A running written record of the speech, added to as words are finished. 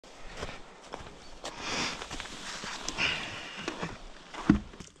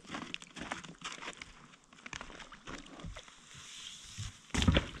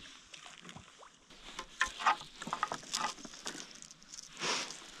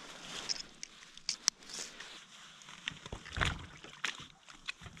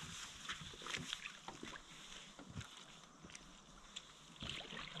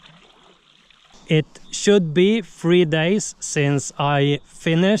should be 3 days since I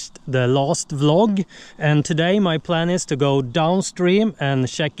finished the last vlog, and today my plan is to go downstream and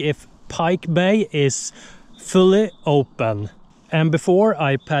check if Pike Bay is fully open. And before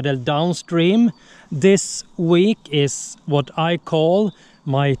I paddle downstream, this week is what I call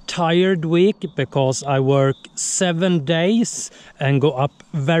my tired week, because I work 7 days and go up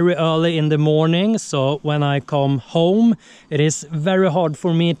very early in the morning. So when I come home, it is very hard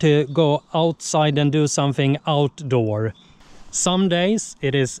for me to go outside and do something outdoor. Some days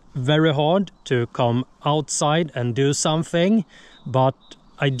it is very hard to come outside and do something, but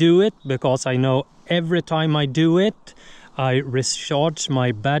I do it because I know every time I do it, I recharge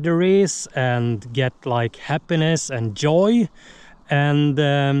my batteries and get like happiness and joy. And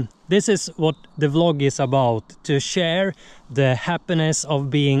this is what the vlog is about, to share the happiness of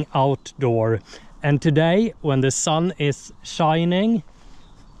being outdoor. And today, when the sun is shining,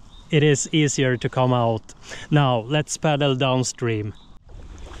 it is easier to come out. Now, let's paddle downstream.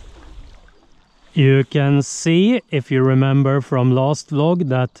 You can see, if you remember from last vlog,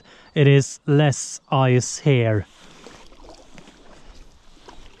 that it is less ice here.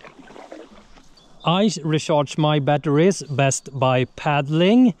 I recharge my batteries best by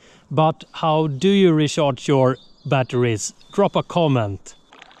paddling, but how do you recharge your batteries? Drop a comment.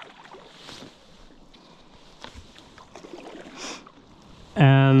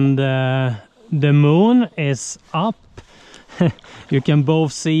 And the moon is up. You can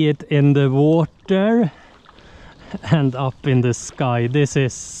both see it in the water and up in the sky. This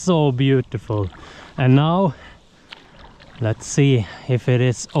is so beautiful. And now let's see if it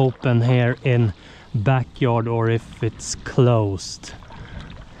is open here in backyard or if it's closed.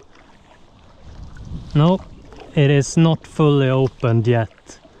 No, it is not fully opened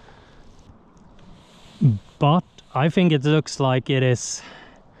yet. But I think it looks like it is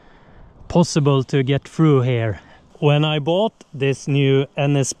possible to get through here. When I bought this new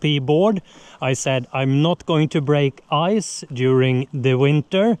NSP board, I said I'm not going to break ice during the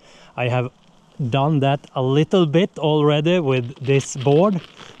winter. I have done that a little bit already with this board,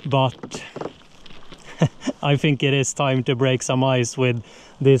 but I think it is time to break some ice with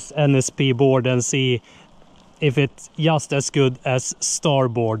this NSP board and see if it's just as good as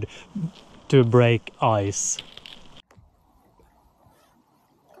Starboard to break ice.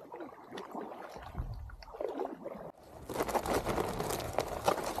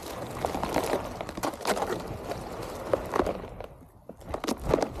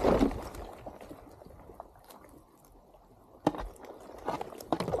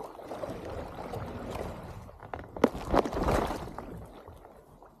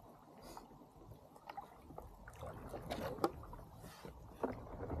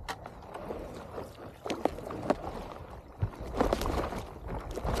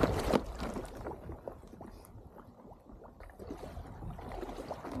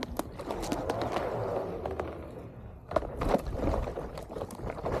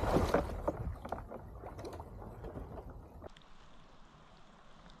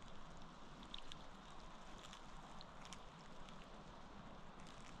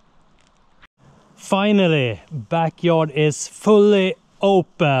 Finally, backyard is fully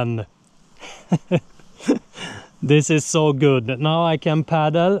open. This is so good. Now I can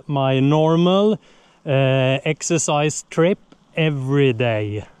paddle my normal exercise trip every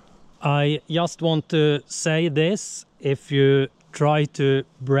day. I just want to say this: if you try to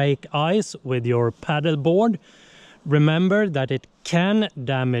break ice with your paddleboard, remember that it can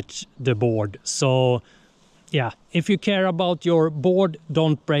damage the board. So yeah, if you care about your board,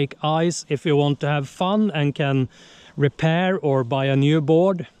 don't break ice. If you want to have fun and can repair or buy a new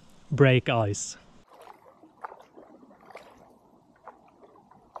board, break ice.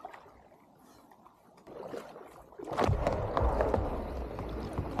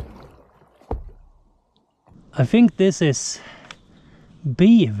 I think this is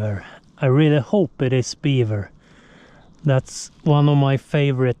beaver. I really hope it is beaver. That's one of my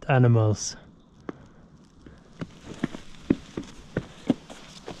favorite animals.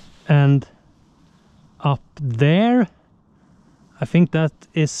 And up there, I think that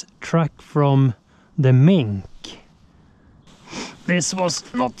is track from the mink. This was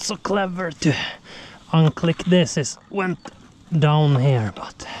not so clever to unclick this. It went down here,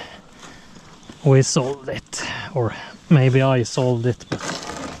 but we solved it. Or maybe I solved it, but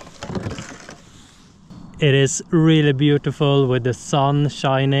it is really beautiful with the sun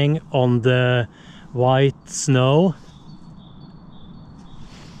shining on the white snow.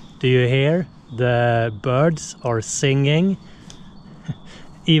 Do you hear? The birds are singing.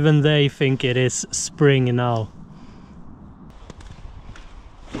 Even they think it is spring now.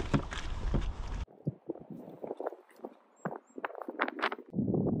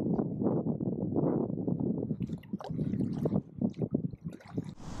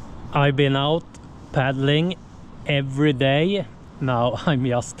 I've been out paddling every day. Now I'm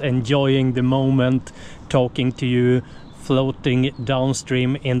just enjoying the moment, talking to you, floating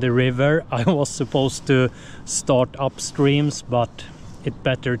downstream in the river. I was supposed to start upstreams, but it's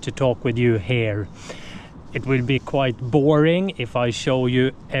better to talk with you here. It will be quite boring if I show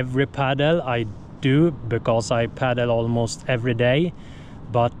you every paddle I do, because I paddle almost every day,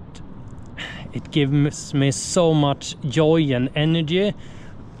 but it gives me so much joy and energy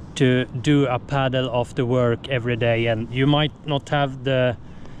to do a paddle after work every day. And you might not have the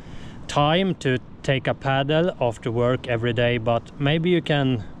time to take a paddle after work every day, but maybe you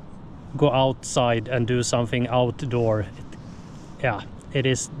can go outside and do something outdoor. Yeah, it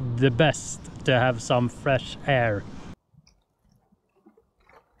is the best to have some fresh air.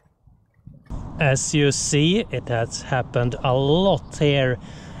 As you see, it has happened a lot here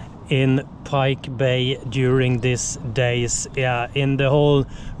in Pike Bay during these days. Yeah, in the whole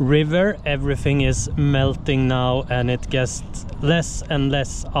river everything is melting now, and it gets less and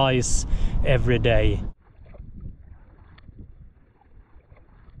less ice every day.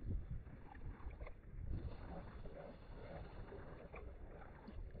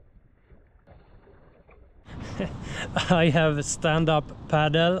 I have stand-up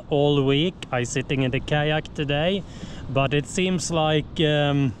paddle all week. I'm sitting in the kayak today, but it seems like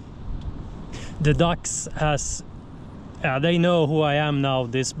the ducks they know who I am now,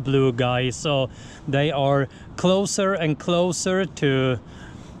 this blue guy, so they are closer and closer to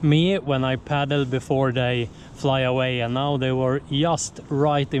me when I paddle before they fly away, and now they were just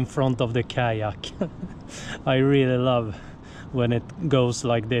right in front of the kayak. I really love when it goes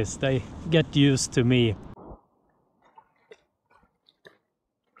like this. They get used to me.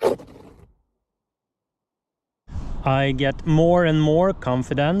 I get more and more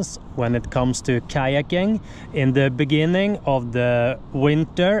confidence when it comes to kayaking. In the beginning of the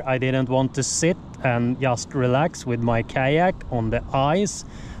winter, I didn't want to sit and just relax with my kayak on the ice.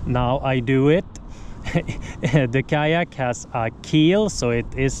 Now I do it. The kayak has a keel, so it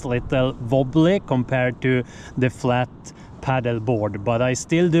is little wobbly compared to the flat paddleboard, but I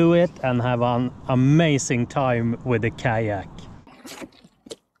still do it and have an amazing time with the kayak.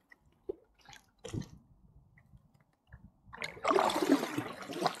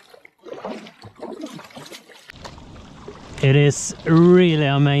 It is really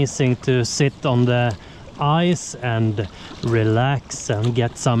amazing to sit on the ice and relax and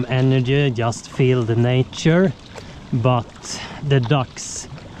get some energy, just feel the nature. But the ducks,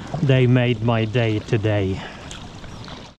 they made my day today.